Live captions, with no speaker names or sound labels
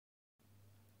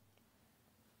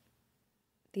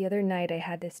The other night I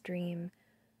had this dream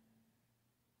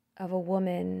of a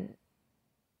woman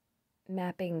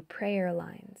mapping prayer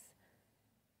lines,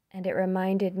 and it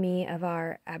reminded me of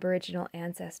our Aboriginal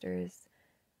ancestors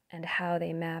and how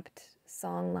they mapped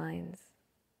song lines,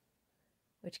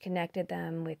 which connected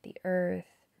them with the earth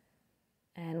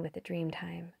and with the dream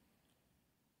time.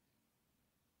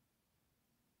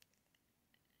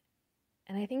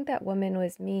 And I think that woman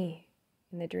was me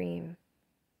in the dream.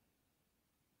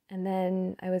 And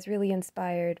then I was really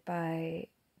inspired by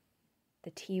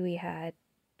the tea we had,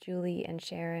 Julie and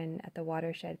Sharon at the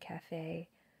Watershed Cafe,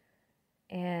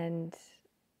 and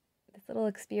this little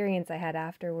experience I had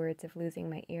afterwards of losing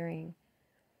my earring.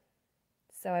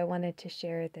 So I wanted to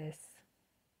share this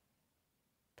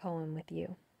poem with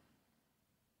you.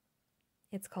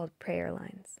 It's called Prayer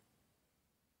Lines.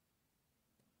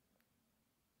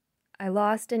 I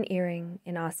lost an earring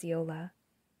in Osceola.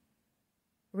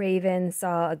 Raven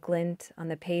saw a glint on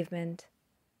the pavement,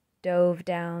 dove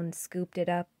down, scooped it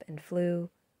up, and flew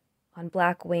on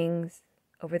black wings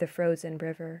over the frozen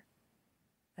river,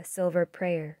 a silver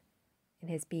prayer in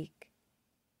his beak.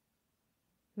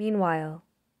 Meanwhile,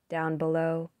 down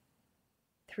below,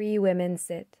 3 women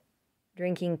sit,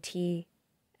 drinking tea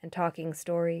and talking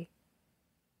story,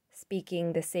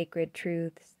 speaking the sacred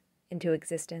truths into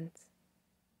existence.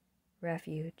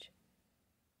 Refuge,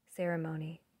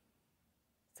 ceremony,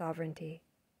 sovereignty.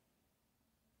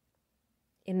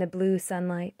 In the blue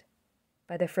sunlight,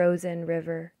 by the frozen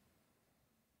river,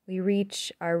 we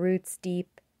reach our roots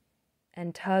deep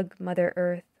and tug Mother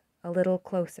Earth a little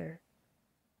closer,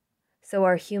 so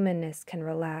our humanness can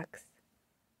relax,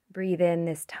 breathe in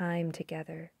this time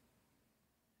together,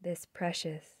 this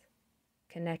precious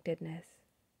connectedness.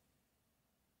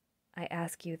 I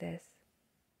ask you this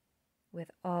with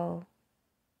all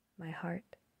my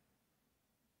heart.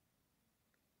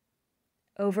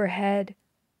 Overhead,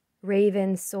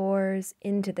 raven soars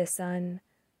into the sun,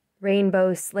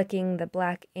 rainbow slicking the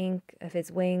black ink of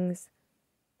his wings,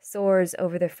 soars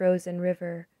over the frozen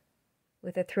river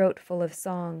with a throat full of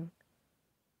song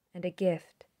and a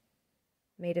gift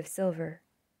made of silver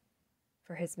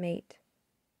for his mate.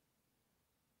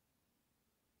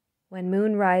 When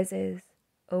moon rises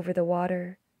over the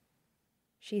water,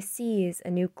 she sees a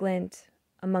new glint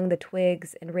among the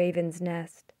twigs in Raven's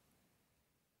nest,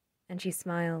 and she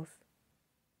smiles,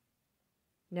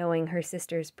 knowing her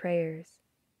sister's prayers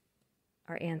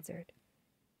are answered.